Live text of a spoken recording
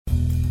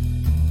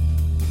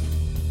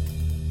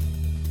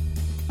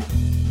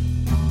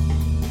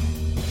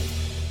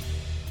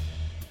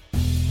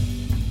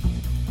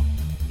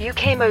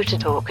UK Motor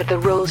Talk at the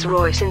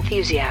Rolls-Royce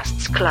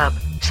Enthusiasts Club,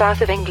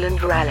 South of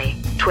England Rally,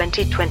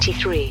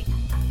 2023.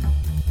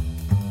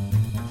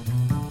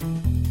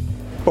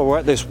 Well, we're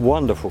at this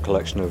wonderful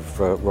collection of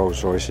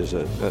Rolls-Royces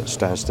at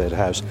Stansted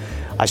House.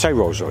 I say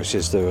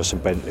Rolls-Royces, there are some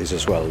Bentleys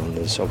as well, and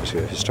there's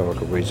obviously a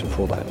historical reason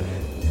for that.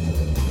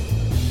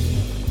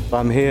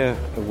 I'm here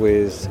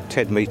with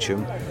Ted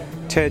Meacham.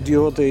 Ted,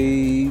 you're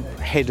the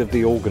head of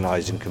the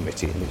organising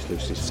committee in its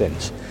loosest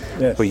sense.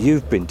 Yes. But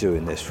you've been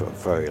doing this for a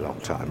very long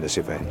time, this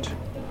event.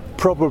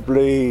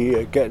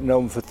 Probably getting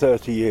on for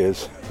 30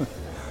 years.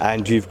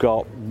 And you've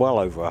got well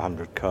over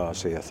 100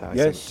 cars here, I think.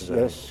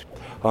 Yes.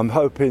 I'm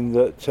hoping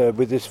that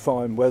with this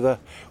fine weather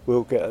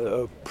we'll get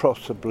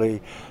possibly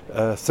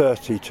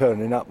 30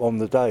 turning up on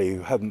the day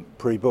who haven't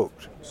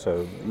pre-booked.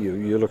 So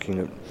you're looking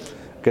at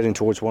getting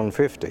towards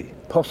 150?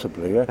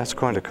 Possibly, yeah. That's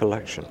quite a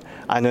collection.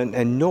 And an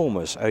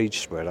enormous age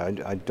spread.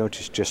 I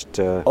noticed just...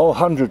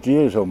 100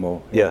 years or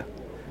more. Yeah.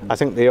 I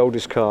think the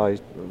oldest car,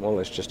 well,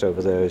 it's just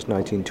over there, is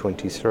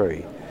 1923.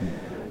 It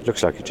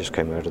looks like it just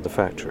came out of the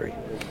factory.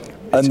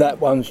 And that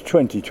one's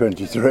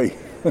 2023.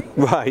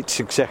 Right,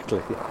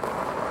 exactly.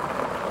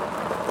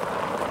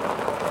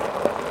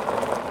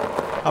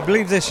 I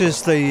believe this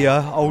is the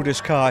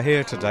oldest car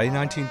here today,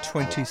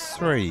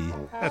 1923.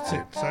 That's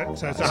it. So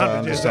it's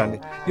 100 years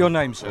old. Your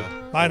name, sir?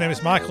 My name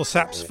is Michael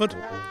Sapsford.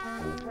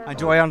 And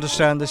do I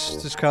understand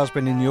this car's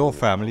been in your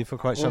family for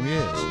quite some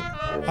years?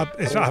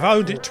 I've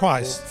owned it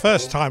twice.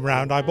 First time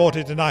round, I bought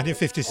it in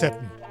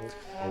 1957.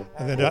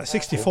 And then about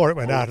 64 it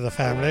went out of the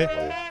family.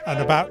 And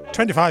about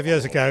 25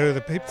 years ago,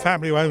 the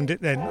family who owned it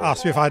then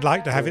asked me if I'd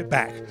like to have it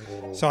back.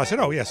 So I said,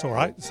 oh yes, all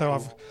right. So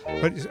I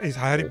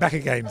had it back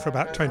again for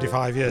about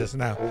 25 years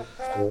now.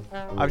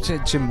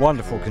 It's in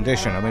wonderful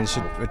condition. I mean, it's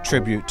a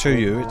tribute to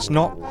you. It's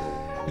not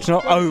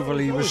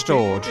overly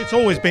restored. It's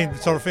always been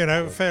sort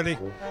of, fairly...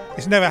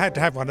 It's never had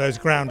to have one of those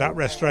ground-up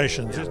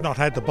restorations. It's not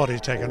had the body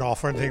taken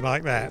off or anything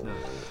like that.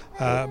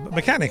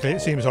 Mechanically it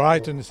seems all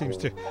right and it seems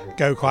to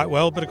go quite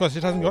well, but of course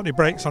it hasn't got any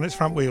brakes on its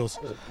front wheels.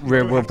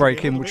 Rear wheel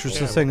braking, which was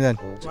the thing then?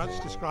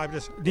 Much described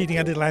as needing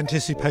a little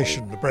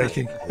anticipation, the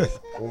braking.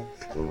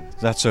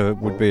 That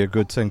would be a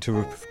good thing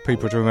to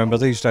people to remember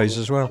these days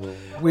as well.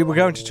 We were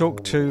going to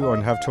talk to,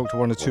 and have talked to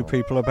one or two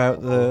people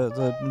about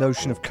the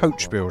notion of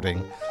coach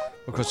building,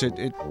 because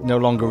it no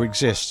longer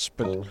exists.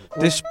 But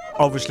this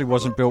obviously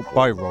wasn't built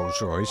by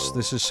Rolls-Royce.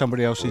 This is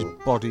somebody else's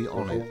body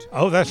on it.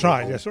 Oh, that's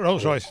right. Yes,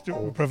 Rolls-Royce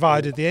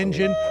provided the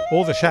engine,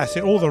 all the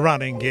chassis, all the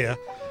running gear,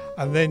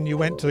 and then you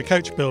went to the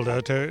coach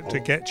builder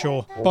to get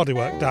your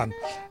bodywork done.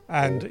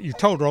 And you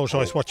told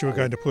Rolls-Royce what you were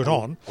going to put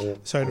on.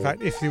 So in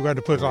fact, if you were going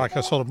to put like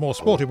a sort of more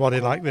sporty body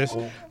like this,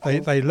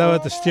 they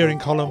lowered the steering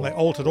column, they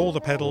altered all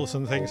the pedals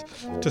and things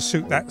to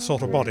suit that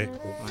sort of body.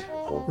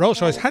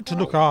 Rolls-Royce had to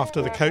look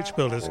after the coach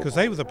builders because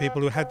they were the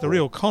people who had the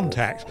real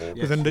contact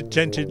with the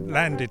gently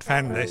landed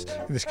families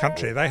in this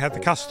country. They had the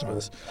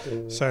customers.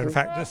 So in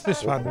fact,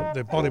 this one,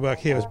 the bodywork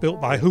here was built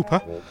by Hooper.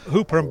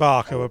 Hooper and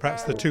Barker were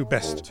perhaps the two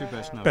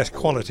best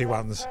quality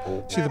ones.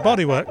 See, the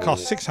bodywork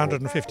cost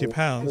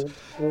 £650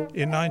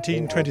 in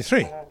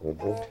 1923,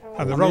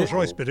 and the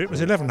Rolls-Royce bid it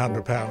was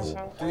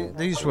 £1,100.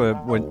 These were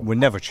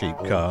never cheap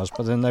cars,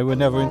 but then they were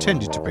never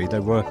intended to be. They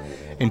were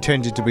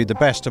intended to be the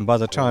best, and by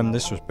the time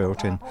this was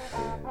built in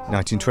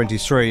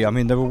 1923, I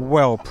mean, they were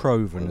well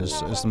proven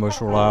as the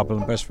most reliable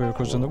and best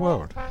vehicles in the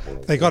world.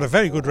 They got a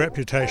very good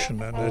reputation,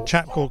 and a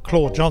chap called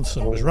Claude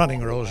Johnson was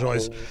running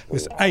Rolls-Royce,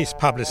 was ace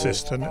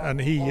publicist,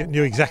 and he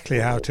knew exactly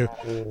how to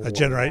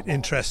generate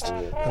interest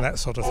and that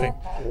sort of thing.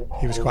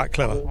 He was quite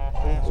clever.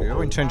 So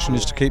your intention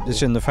is to keep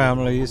this in the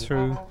family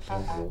through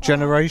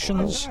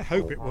generations? I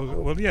hope it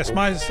will. Well, yes,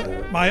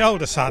 my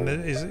older son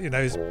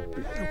is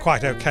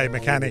quite okay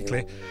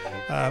mechanically,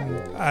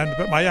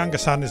 but my younger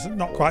son is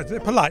not quite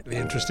politely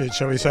interested,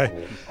 shall we say.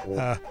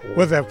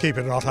 Whether they'll keep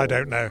it or not, I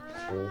don't know.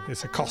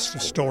 It's a cost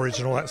of storage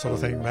and all that sort of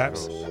thing,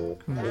 perhaps.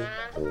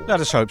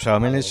 Let us hope so. I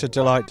mean, it's a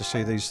delight to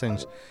see these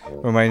things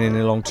remaining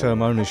in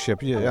long-term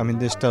ownership. Yeah, I mean,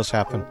 this does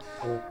happen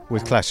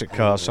with classic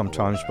cars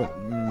sometimes, but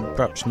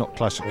perhaps not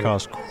classic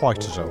cars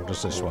quite as old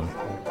as this one.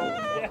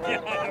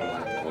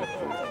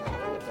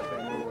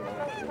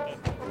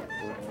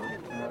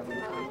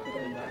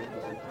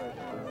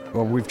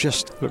 Well, we've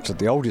just looked at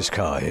the oldest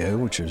car here,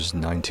 which was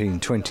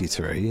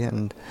 1923,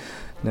 and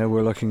now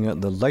we're looking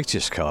at the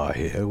latest car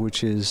here,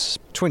 which is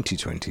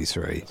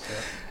 2023.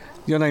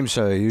 Your name,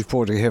 sir? You've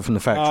brought it here from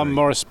the factory. I'm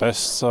Maurice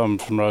Best. I'm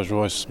from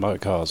Rolls-Royce Motor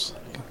Cars.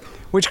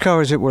 Which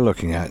car is it we're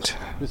looking at?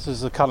 This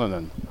is the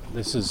Cullinan.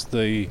 This is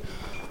the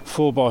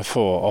 4x4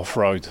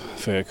 off-road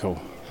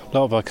vehicle. A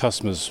lot of our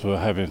customers were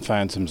having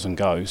Phantoms and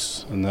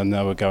Ghosts, and then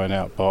they were going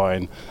out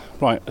buying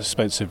right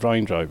expensive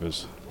Range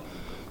Rovers.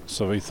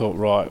 So we thought,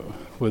 right,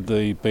 with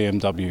the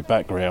BMW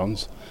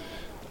backgrounds,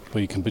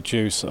 we can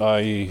produce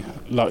a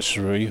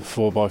luxury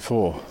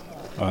 4x4,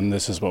 and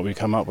this is what we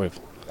come up with.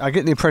 I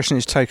get the impression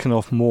it's taken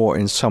off more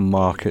in some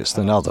markets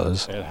than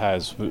others. It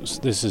has.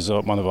 This is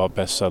one of our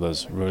best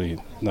sellers, really,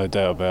 no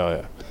doubt about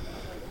it.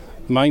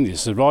 Mainly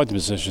it's the riding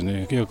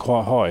position, you're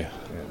quite high.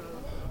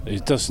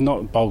 It's just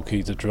not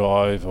bulky to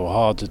drive or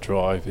hard to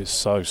drive. It's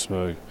so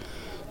smooth.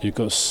 You've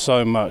got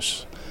so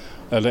much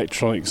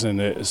electronics in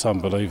it, it's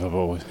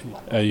unbelievable.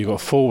 You've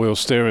got four-wheel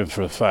steering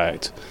for a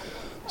fact.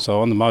 So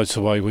on the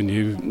motorway, when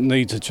you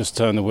need to just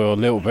turn the wheel a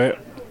little bit,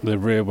 the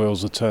rear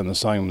wheels will turn the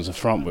same as the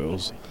front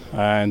wheels,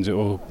 and it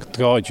will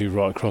guide you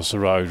right across the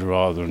road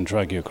rather than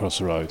drag you across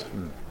the road.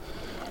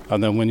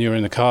 And then when you're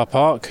in the car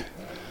park,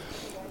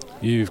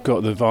 you've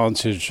got the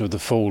advantage of the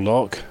full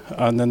lock,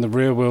 and then the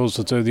rear wheels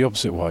will do the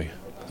opposite way.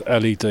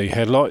 LED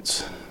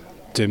headlights,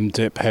 dim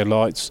dip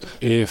headlights.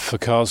 If a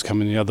car's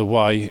coming the other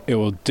way, it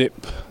will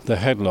dip the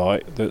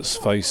headlight that's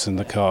facing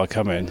the car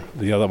coming.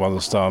 The other one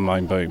will stay on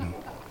main beam.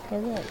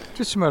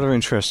 Just a matter of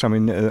interest, I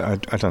mean, I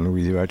don't know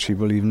whether you actually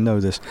will even know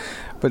this,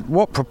 but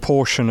what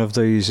proportion of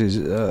these is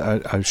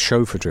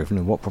chauffeur-driven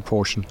and what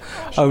proportion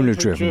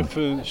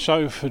owner-driven?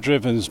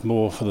 Chauffeur-driven is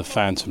more for the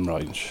Phantom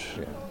range.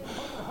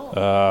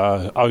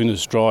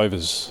 Owners,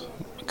 drivers'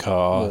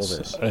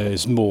 cars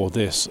is more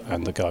this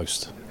and the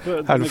Ghost.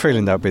 I had a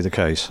feeling that would be the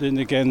case. Then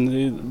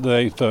again,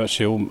 they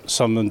virtually,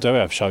 some of them do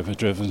have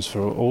chauffeur-drivens for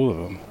all of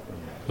them.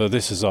 But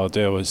this is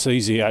ideal. It's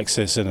easy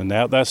access in and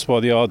out. That's why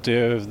the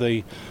idea of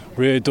the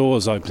rear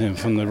doors opening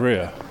from the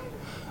rear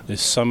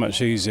is so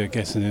much easier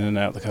getting in and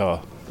out the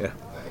car. Yeah.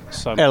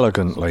 So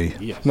elegantly.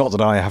 Yes. Not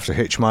that I have to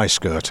hitch my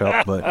skirt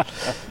up, but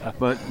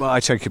I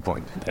take your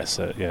point. That's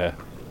it, yeah.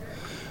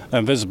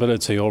 And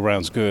visibility all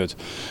round's good.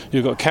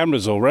 You've got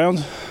cameras all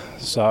round,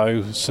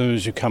 so as soon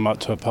as you come up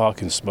to a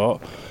parking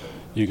spot,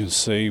 you can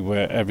see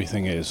where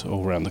everything is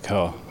all around the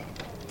car,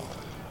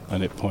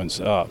 and it points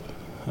up.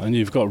 And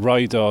you've got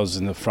radars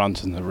in the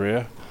front and the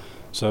rear,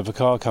 so if a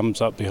car comes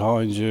up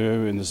behind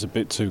you and it's a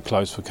bit too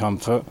close for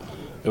comfort,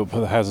 it'll put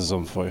the hazards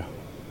on for you.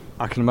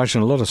 I can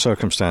imagine a lot of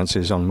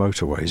circumstances on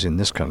motorways in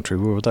this country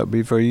where that would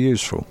be very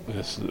useful.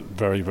 It's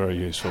very, very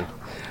useful.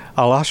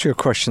 I'll ask you a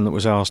question that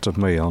was asked of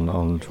me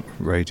on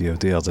radio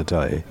the other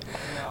day.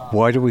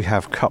 Why do we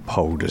have cup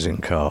holders in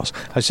cars?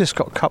 Has this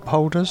got cup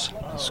holders?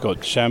 It's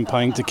got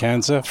champagne,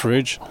 decanter,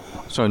 fridge.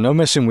 So no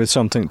messing with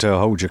something to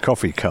hold your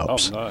coffee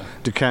cups. Oh, no.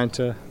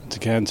 Decanter,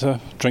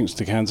 drinks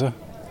decanter,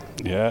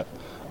 yeah,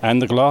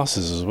 and the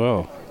glasses as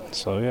well.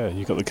 So yeah,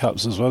 you've got the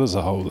cups as well as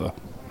the holder.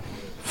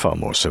 Far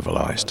more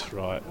civilised. That's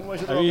right.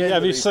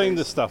 Have you seen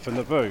the stuff in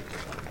the boot?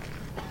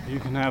 You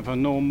can have a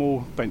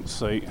normal bench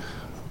seat,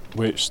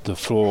 which the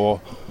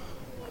floor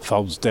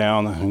folds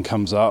down and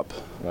comes up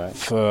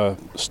for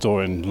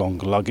storing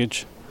longer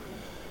luggage.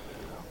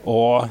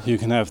 Or you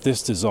can have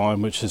this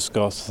design, which has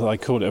got, they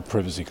call it a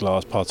privacy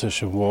glass,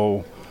 partition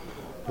wall,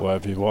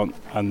 whatever you want,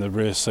 and the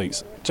rear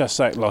seats just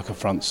act like a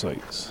front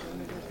seats.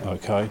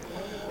 Okay,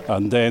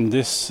 and then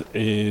this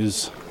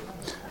is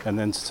an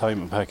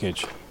entertainment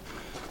package.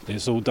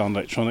 It's all done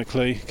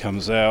electronically,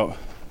 comes out,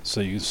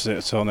 so you can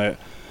sit on it,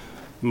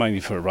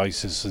 mainly for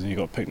races, and you've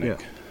got a picnic.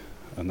 Yeah.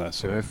 And that's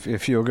so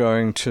if you're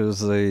going to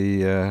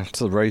the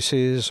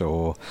races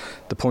or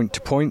the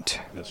point-to-point,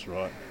 that's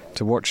right,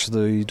 to watch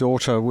the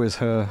daughter with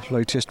her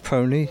latest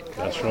pony.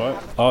 That's right.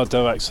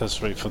 Ideal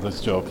accessory for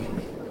this job.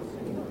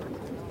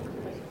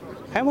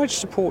 How much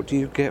support do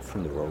you get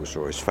from the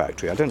Rolls-Royce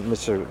factory? I don't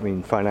necessarily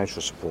mean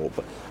financial support,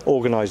 but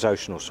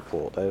organisational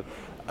support.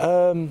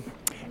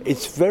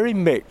 It's very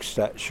mixed,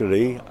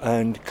 actually,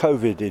 and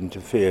COVID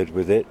interfered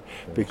with it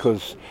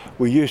because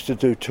we used to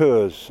do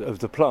tours of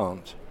the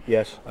plant.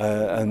 Yes.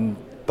 And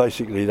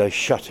basically they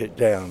shut it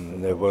down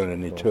and there weren't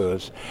any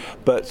tours.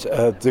 But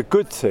the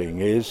good thing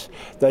is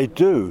they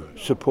do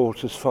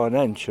support us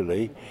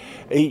financially.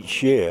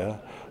 Each year,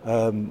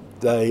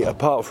 they,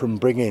 apart from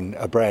bringing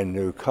a brand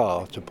new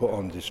car to put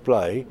on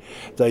display,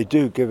 they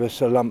do give us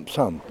a lump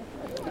sum.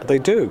 They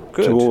do?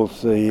 Good.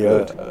 Towards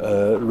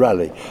the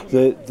rally.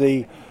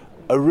 The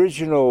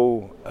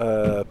original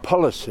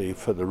policy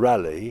for the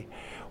rally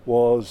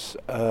was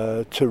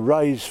to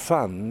raise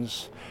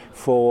funds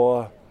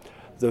for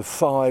the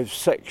 5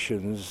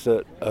 sections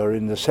that are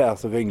in the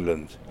south of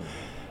England.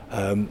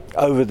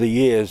 Over the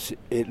years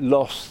it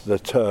lost the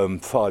term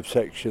 5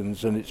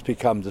 sections and it's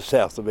become the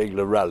South of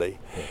England Rally.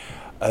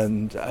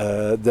 And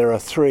there are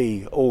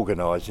 3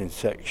 organising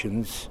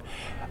sections.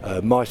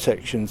 My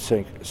section,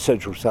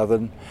 Central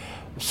Southern,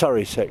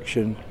 Surrey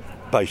section,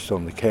 based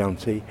on the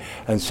county,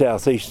 and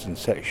South Eastern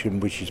section,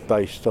 which is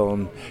based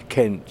on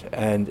Kent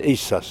and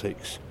East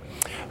Sussex.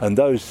 And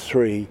those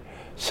 3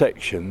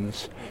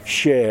 sections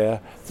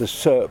share the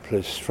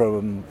surplus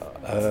from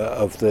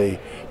of the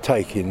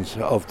takings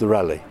of the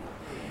rally.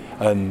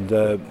 And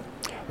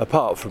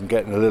apart from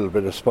getting a little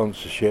bit of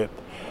sponsorship,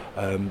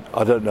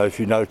 I don't know if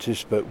you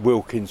noticed, but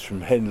Wilkins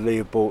from Henley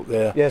have bought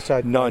their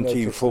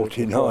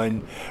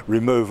 1949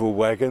 removal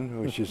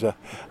wagon, which is an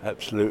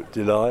absolute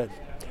delight.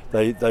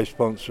 They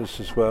sponsor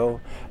us as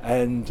well,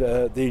 and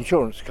the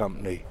insurance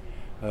company.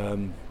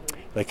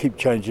 They keep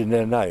changing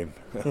their name.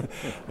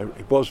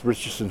 It was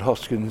Richardson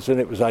Hoskins, and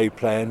it was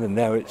A-Plan, and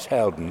now it's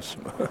Howden's.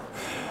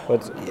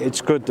 But it's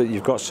good that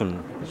you've got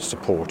some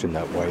support in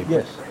that way.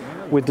 Yes.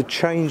 With the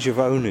change of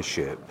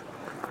ownership,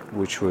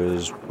 which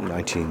was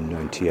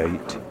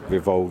 1998,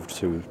 evolved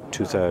to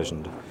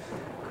 2000,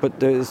 But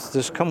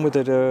there's come with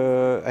it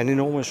an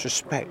enormous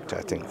respect,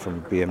 I think,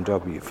 from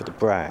BMW for the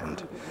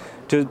brand.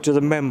 Do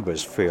the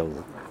members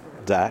feel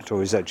that,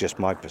 or is that just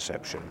my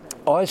perception?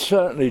 I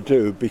certainly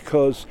do,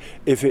 because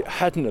if it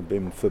hadn't have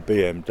been for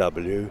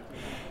BMW,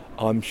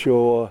 I'm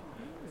sure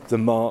the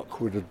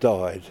mark would have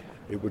died.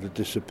 It would have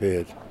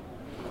disappeared.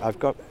 I've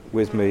got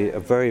with me a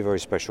very, very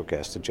special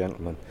guest, a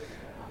gentleman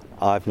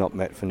I've not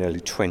met for nearly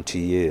 20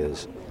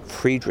 years,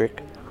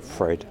 Friedrich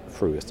Fred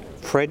Frueth.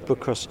 Fred,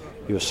 because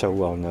you're so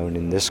well known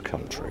in this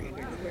country,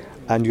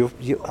 and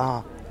you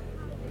are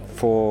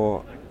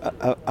for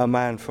a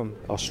man from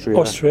Austria.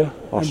 Austria.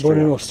 I'm born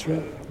in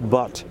Austria.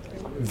 But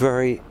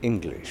very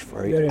English,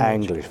 very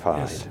Anglified.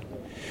 Yes.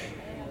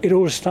 It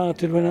all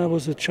started when I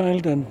was a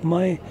child, and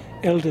my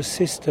elder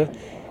sister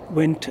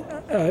went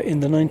in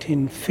the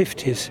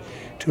 1950s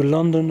to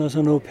London as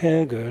an au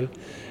pair girl,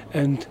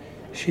 and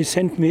she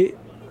sent me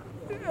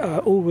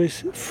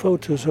always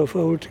photos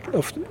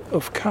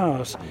of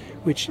cars,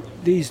 which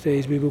these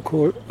days we would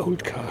call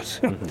old cars,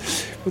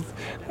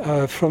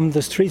 from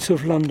the streets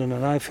of London,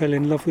 and I fell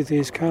in love with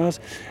these cars.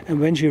 And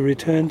when she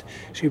returned,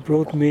 she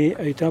brought me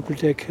a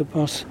double-decker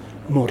bus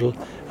model,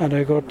 and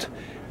I got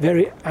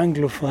very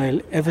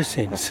Anglophile ever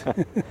since.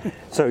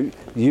 So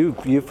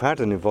you've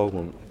had an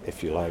involvement,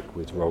 if you like,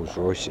 with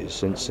Rolls-Royces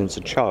since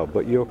a child,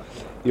 but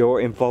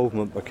your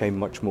involvement became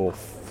much more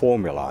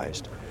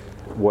formalised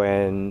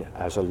when,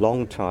 as a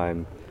long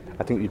time,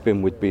 I think you've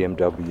been with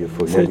BMW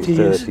for nearly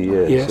 30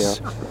 years.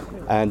 Yes. Yeah?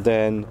 And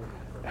then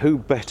who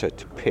better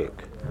to pick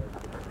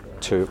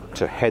to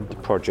head the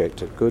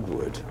project at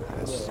Goodwood,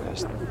 as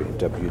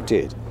BMW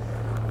did,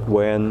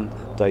 when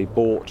they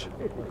bought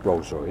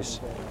Rolls-Royce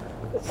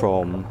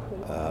from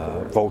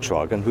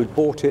Volkswagen, who'd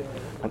bought it,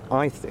 and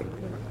I think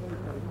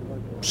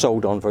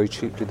sold on very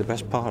cheaply the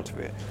best part of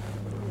it.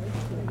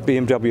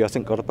 BMW, I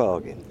think, got a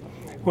bargain.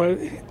 Well,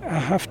 I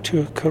have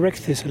to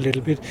correct this a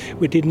little bit.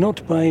 We did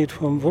not buy it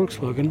from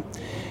Volkswagen.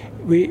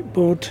 We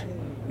bought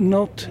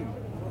not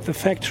the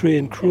factory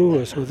in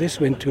Crewe, so this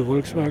went to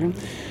Volkswagen,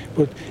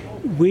 but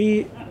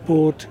we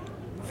bought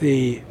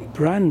the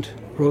brand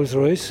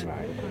Rolls-Royce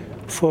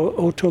for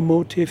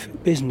automotive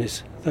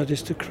business. That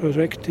is the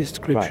correct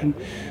description,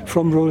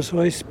 from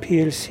Rolls-Royce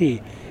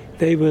PLC.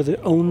 They were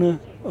the owner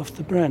of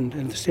the brand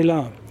and still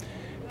are.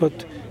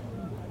 But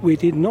we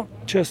did not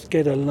just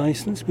get a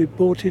license, we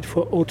bought it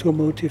for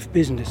automotive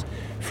business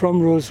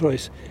from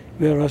Rolls-Royce,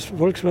 whereas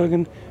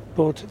Volkswagen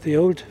bought the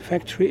old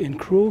factory in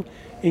Crewe,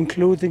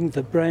 including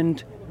the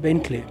brand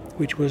Bentley,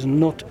 which was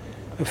not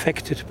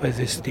affected by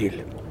this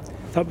deal.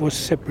 That was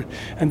separate.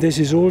 And this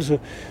is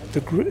also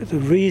the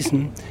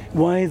reason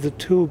why the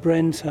two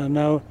brands are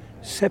now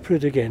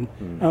separate again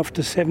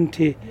after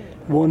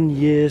 71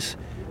 years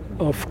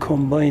of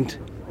combined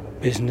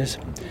business.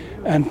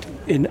 And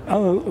in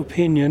our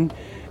opinion,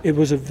 it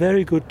was a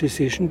very good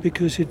decision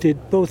because it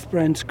did both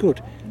brands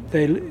good.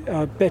 They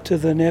are better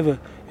than ever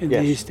in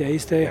these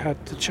days. They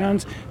had the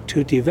chance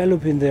to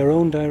develop in their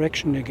own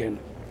direction again.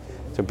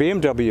 So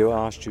BMW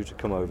asked you to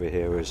come over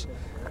here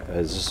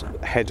as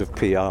head of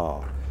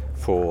PR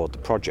for the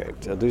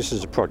project. This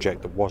is a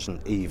project that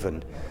wasn't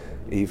even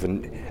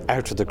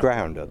out of the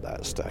ground at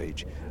that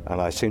stage. And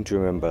I seem to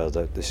remember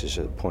that this is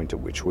a point at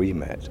which we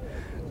met.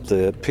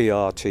 The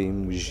PR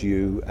team was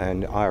you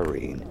and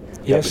Irene.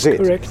 Yes,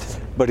 correct.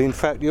 But in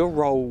fact, your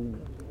role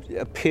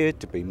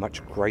appeared to be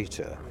much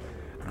greater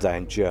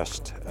than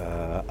just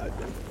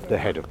the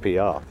head of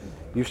PR.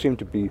 You seem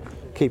to be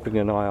keeping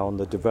an eye on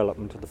the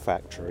development of the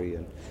factory,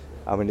 and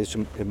I mean, it's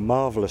a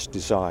marvellous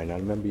design. I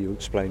remember you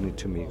explaining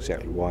to me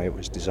exactly why it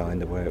was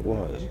designed the way it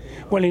was.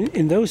 Well,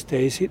 in those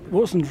days, it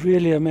wasn't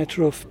really a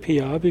matter of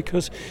PR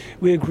because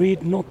we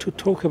agreed not to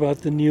talk about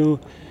the new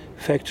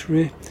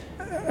factory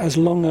as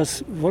long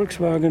as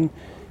Volkswagen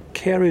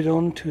carried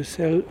on to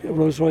sell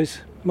Rolls-Royce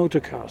motor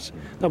cars.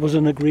 That was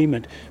an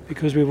agreement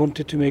because we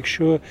wanted to make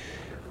sure,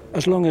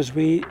 as long as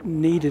we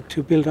needed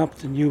to build up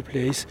the new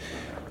place,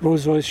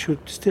 Rolls-Royce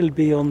should still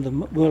be on the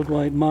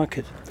worldwide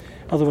market.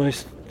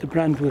 Otherwise, the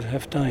brand would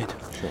have died.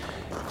 Sure.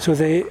 So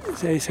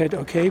they said,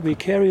 okay, we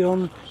carry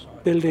on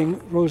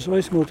building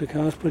Rolls-Royce motor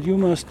cars, but you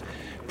must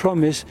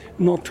promise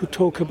not to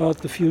talk about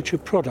the future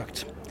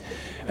products.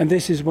 And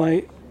this is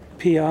why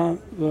PR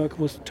work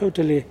was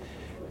totally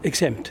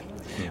exempt.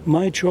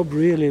 My job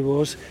really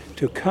was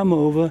to come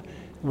over,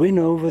 win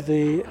over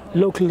the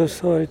local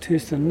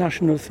authorities, the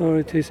national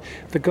authorities,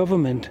 the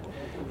government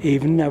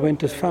even. I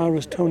went as far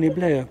as Tony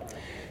Blair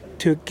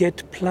to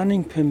get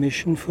planning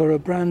permission for a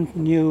brand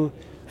new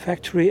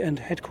factory and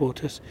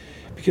headquarters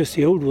because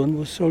the old one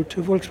was sold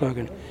to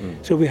Volkswagen.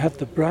 So we had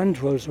the brand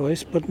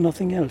Rolls-Royce but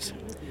nothing else.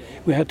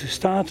 We had to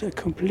start a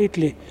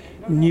completely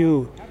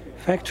new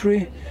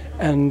factory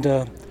and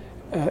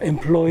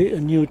employ a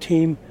new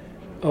team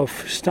of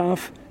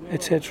staff,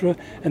 etc.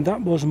 And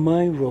that was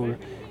my role.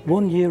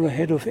 1 year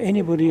ahead of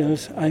anybody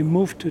else, I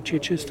moved to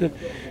Chichester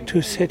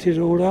to set it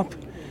all up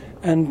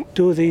and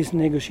do these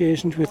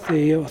negotiations with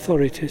the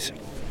authorities.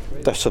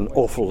 That's an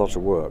awful lot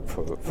of work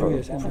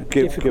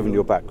given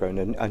your background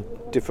and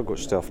difficult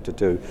stuff to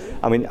do.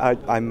 I mean,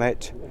 I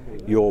met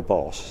your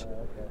boss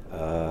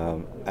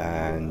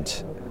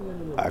and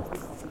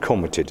I've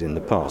commented in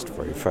the past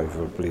very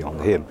favourably on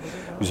him.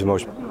 He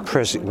was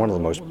one of the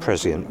most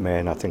prescient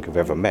men I think I've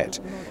ever met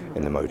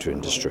in the motor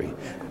industry.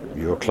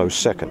 You're a close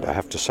second, I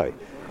have to say,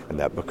 and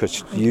that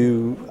because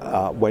you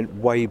went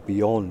way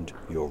beyond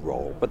your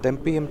role. But then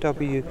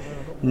BMW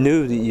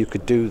knew that you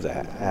could do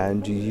that,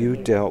 and you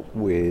dealt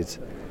with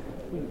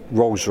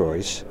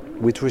Rolls-Royce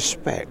with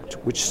respect,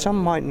 which some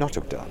might not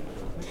have done.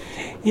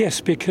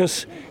 Yes,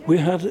 because we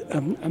had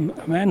a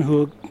man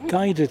who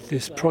guided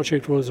this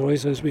project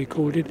Rolls-Royce, as we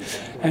called it,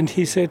 and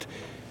he said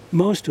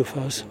most of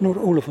us, not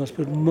all of us,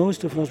 but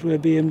most of us were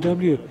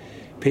BMW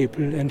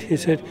people, and he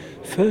said,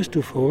 first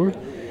of all,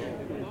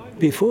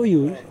 before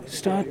you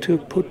start to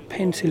put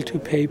pencil to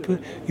paper,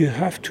 you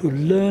have to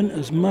learn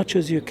as much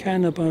as you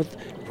can about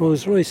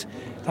Rolls-Royce.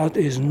 That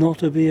is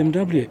not a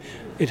BMW.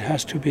 It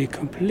has to be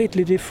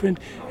completely different,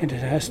 and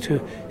it has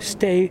to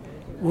stay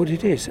what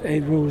it is, a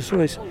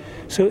Rolls-Royce.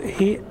 So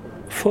he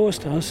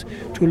forced us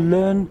to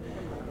learn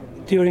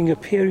during a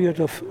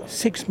period of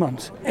 6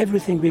 months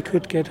everything we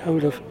could get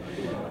hold of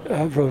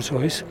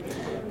Rolls-Royce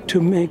to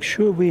make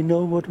sure we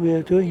know what we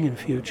are doing in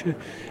future.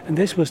 And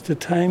this was the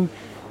time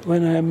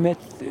when I met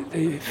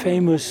the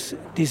famous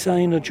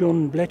designer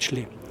John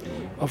Bletchley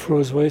of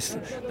Rolls-Royce,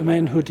 the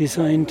man who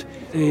designed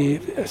the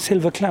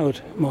Silver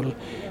Cloud model,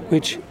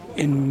 which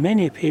in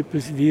many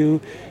people's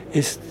view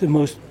is the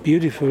most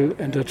beautiful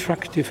and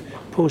attractive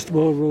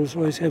post-war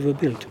Rolls-Royce ever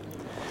built.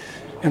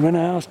 And when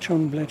I asked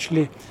John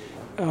Bletchley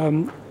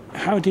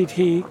how did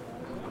he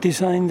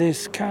design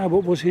this car,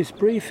 what was his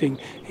briefing,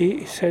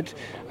 he said,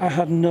 I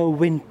had no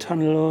wind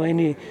tunnel or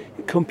any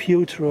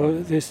computer or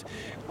this.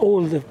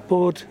 All the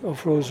board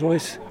of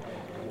Rolls-Royce,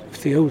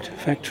 the old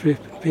factory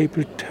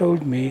people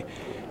told me,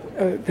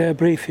 their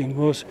briefing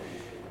was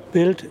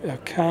build a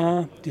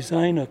car,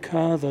 design a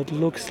car that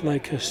looks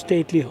like a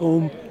stately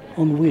home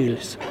on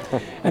wheels.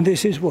 And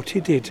this is what he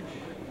did.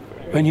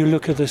 When you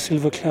look at the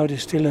Silver Cloud,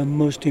 it's still a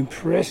most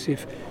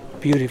impressive,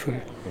 beautiful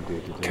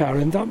car.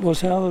 And that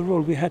was our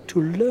role. We had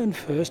to learn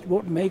first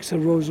what makes a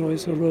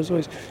Rolls-Royce,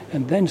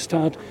 and then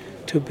start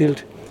to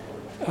build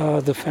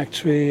the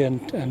factory and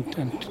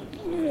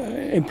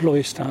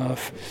employ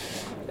staff,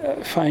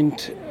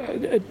 find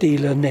a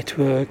dealer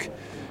network,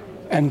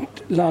 and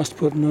last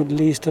but not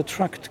least,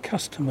 attract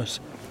customers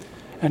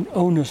and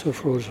owners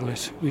of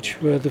Rolls-Royce, which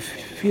were the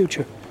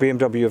future.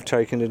 BMW have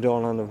taken it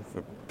on and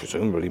have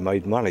presumably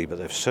made money, but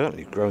they've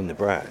certainly grown the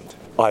brand.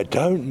 I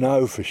don't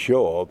know for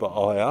sure, but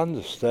I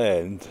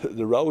understand that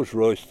the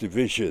Rolls-Royce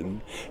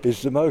division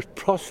is the most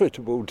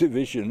profitable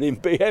division in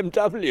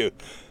BMW.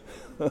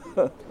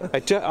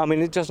 I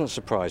mean, it doesn't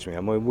surprise me.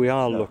 I mean, we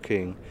are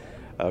looking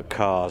at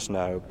cars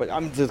now, but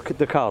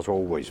the cars were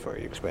always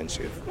very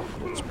expensive.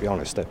 Let's be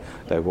honest,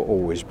 they were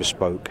always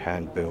bespoke,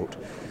 hand-built,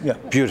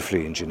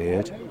 beautifully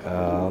engineered,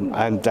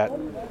 and that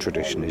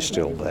tradition is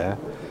still there.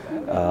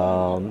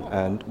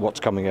 And what's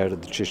coming out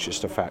of the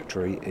Chichester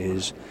factory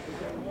is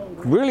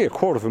really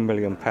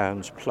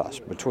 £250,000 plus,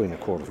 between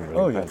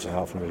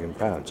 £250,000 and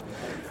 £500,000.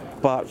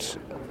 But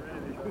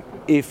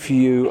if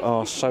you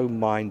are so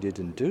minded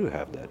and do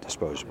have that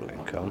disposable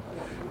income,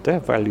 they're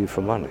value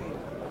for money.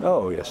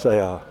 Oh yes, they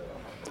are.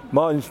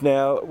 Mine's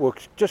now, we're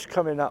just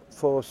coming up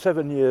for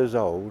 7 years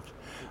old,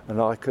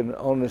 and I can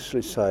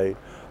honestly say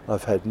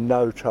I've had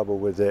no trouble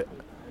with it,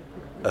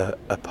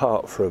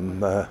 apart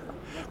from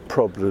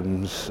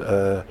problems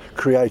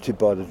created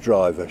by the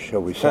driver,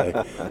 shall we say.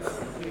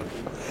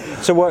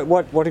 So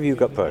what have you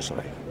got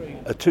personally?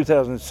 A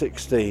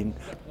 2016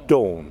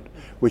 Dawn,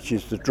 which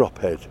is the drop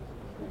head.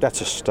 That's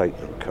a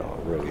statement car,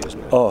 really, isn't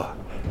it? Oh,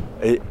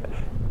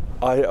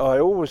 I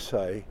always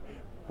say,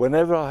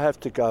 whenever I have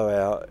to go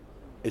out,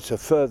 it's a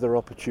further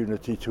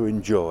opportunity to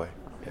enjoy.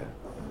 Yeah.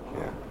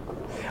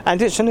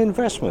 And it's an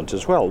investment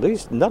as well.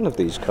 None of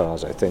these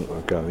cars, I think,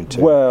 are going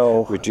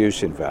to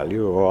reduce in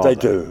value, or they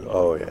do.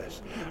 Oh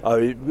yes.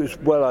 It was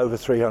well over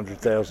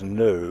 300,000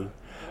 new,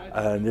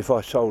 and if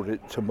I sold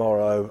it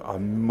tomorrow, I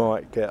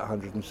might get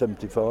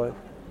 175.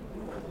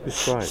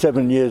 That's right.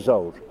 7 years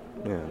old.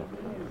 Yeah.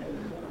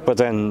 But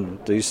then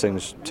these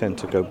things tend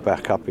to go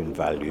back up in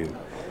value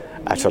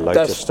at a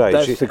later stage.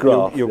 That's the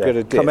graph. You'll get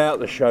a dip. Come out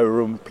the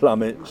showroom,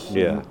 plummets.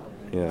 Yeah.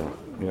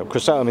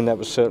 Because I mean that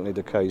was certainly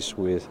the case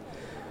with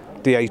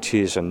the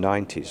 80s and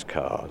 90s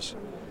cars,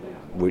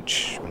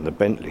 which and the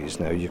Bentleys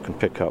now you can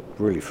pick up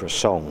really for a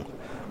song.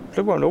 But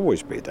it won't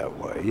always be that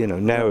way.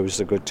 Now is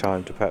a good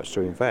time to perhaps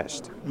to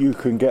invest. You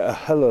can get a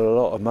hell of a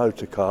lot of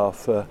motor car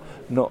for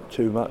not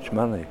too much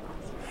money.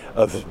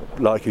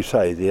 Like you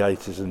say, the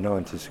 80s and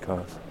 90s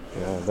cars.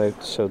 Yeah,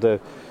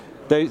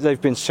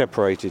 they've been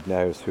separated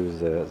now through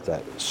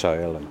that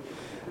sale, and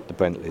the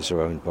Bentleys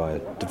are owned by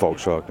the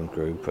Volkswagen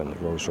Group and the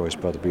Rolls-Royce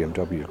by the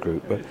BMW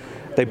Group, but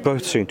they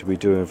both seem to be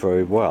doing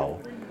very well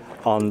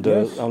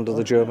under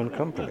the German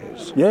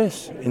companies.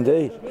 Yes,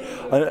 indeed.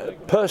 And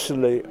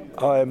personally,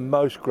 I am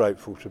most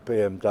grateful to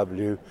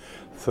BMW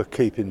for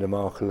keeping the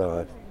marque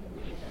alive.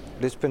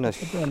 It's been a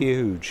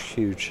huge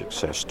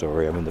success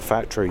story. I mean, the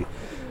factory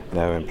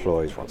now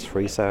employs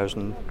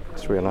 3,500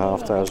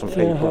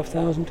 people.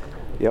 3,500.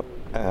 Yep.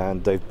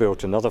 and they've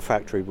built another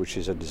factory which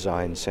is a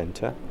design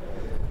centre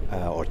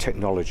or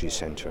technology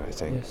centre, I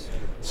think. Yes.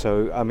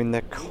 So, I mean,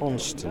 they're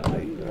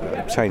constantly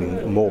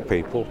obtaining more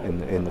people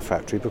in the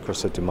factory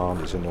because the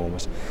demand is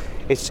enormous.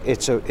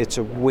 It's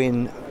a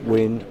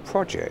win-win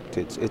project.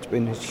 It's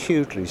been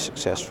hugely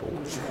successful,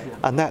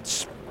 and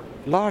that's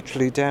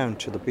largely down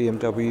to the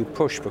BMW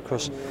push,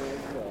 because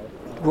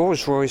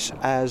Rolls-Royce,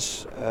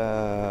 as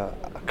a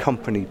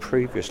company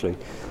previously,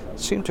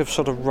 seemed to have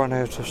sort of run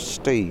out of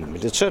steam.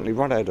 It had certainly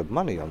run out of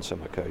money on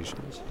some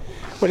occasions.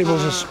 Well, it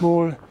was a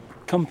small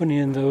company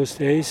in those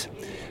days,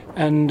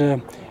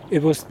 and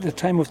it was the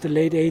time of the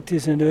late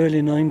 80s and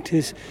early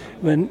 90s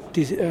when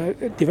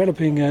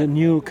developing a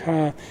new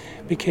car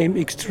became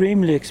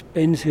extremely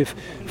expensive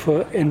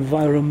for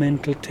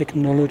environmental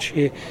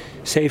technology,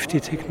 safety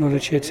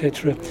technology,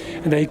 etc.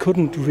 And they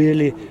couldn't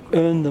really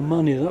earn the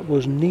money that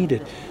was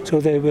needed. So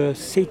they were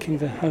seeking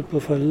the help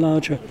of a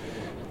larger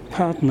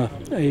partner,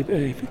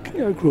 a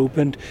group,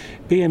 and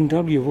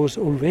BMW was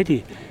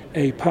already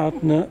a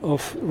partner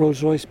of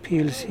Rolls-Royce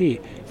PLC,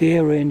 the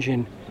air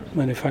engine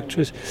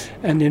manufacturers,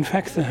 and in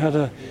fact they had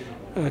a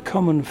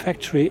common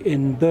factory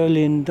in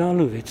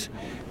Berlin-Dahlewitz,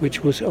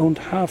 which was owned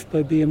half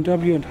by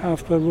BMW and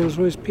half by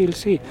Rolls-Royce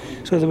PLC.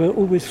 So there were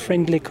always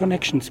friendly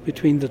connections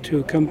between the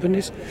two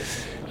companies,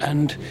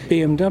 and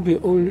BMW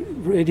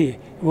already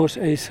was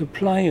a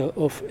supplier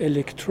of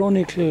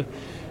electronical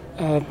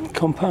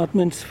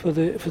compartments for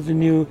the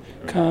new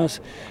cars,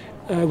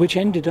 which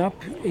ended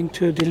up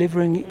into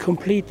delivering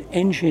complete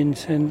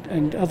engines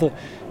and other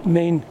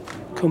main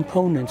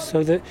components.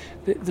 So the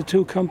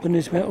two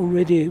companies were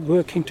already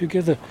working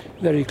together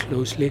very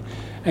closely,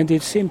 and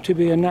it seemed to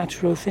be a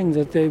natural thing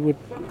that they would...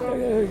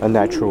 a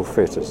natural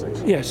fit, as they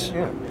say. Yes.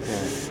 Yeah.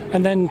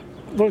 And then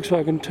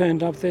Volkswagen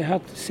turned up. They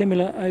had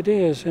similar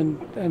ideas,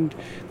 and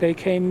they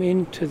came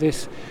into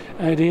this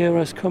idea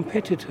as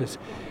competitors.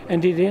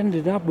 And it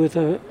ended up with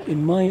a,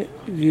 in my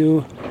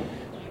view,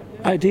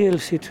 ideal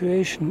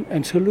situation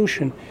and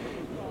solution.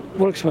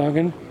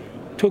 Volkswagen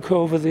took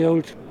over the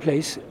old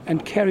place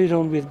and carried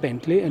on with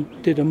Bentley and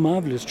did a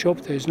marvellous job,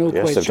 there's no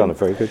question. Yes, they've done a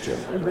very good job.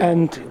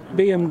 And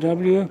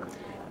BMW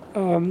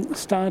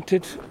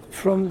started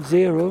from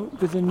zero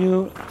with a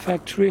new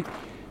factory,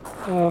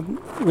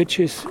 which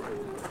is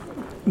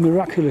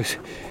miraculous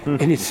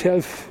in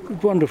itself,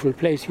 wonderful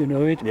place, you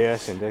know it.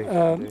 Yes, indeed.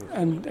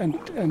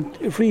 And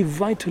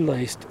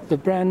revitalized the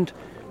brand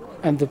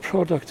and the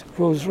product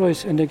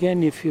Rolls-Royce. And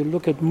again, if you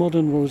look at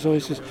modern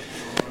Rolls-Royces,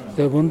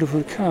 they're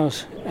wonderful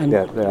cars. And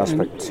yeah, they are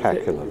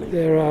spectacularly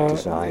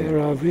designed. There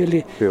are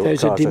really, Built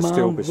there's a cars are still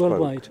demand bespoke.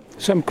 worldwide.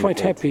 So I'm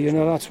quite happy, you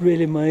know, that's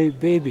really my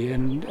baby,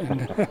 and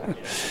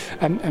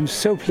I'm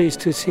so pleased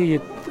to see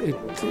it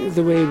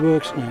the way it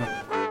works now.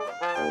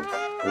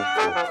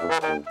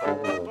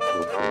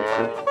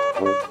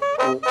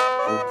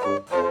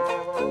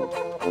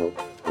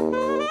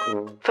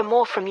 For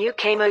more from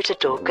UK Motor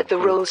Talk at the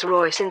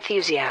Rolls-Royce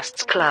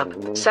Enthusiasts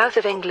Club, South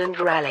of England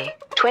Rally,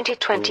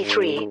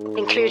 2023,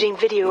 including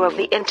video of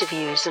the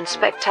interviews and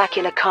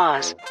spectacular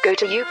cars, go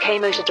to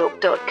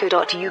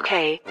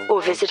ukmotortalk.co.uk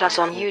or visit us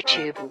on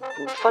YouTube.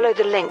 Follow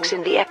the links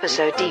in the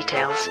episode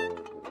details.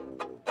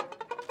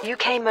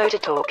 UK Motor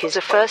Talk is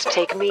a First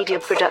Take Media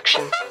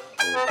production.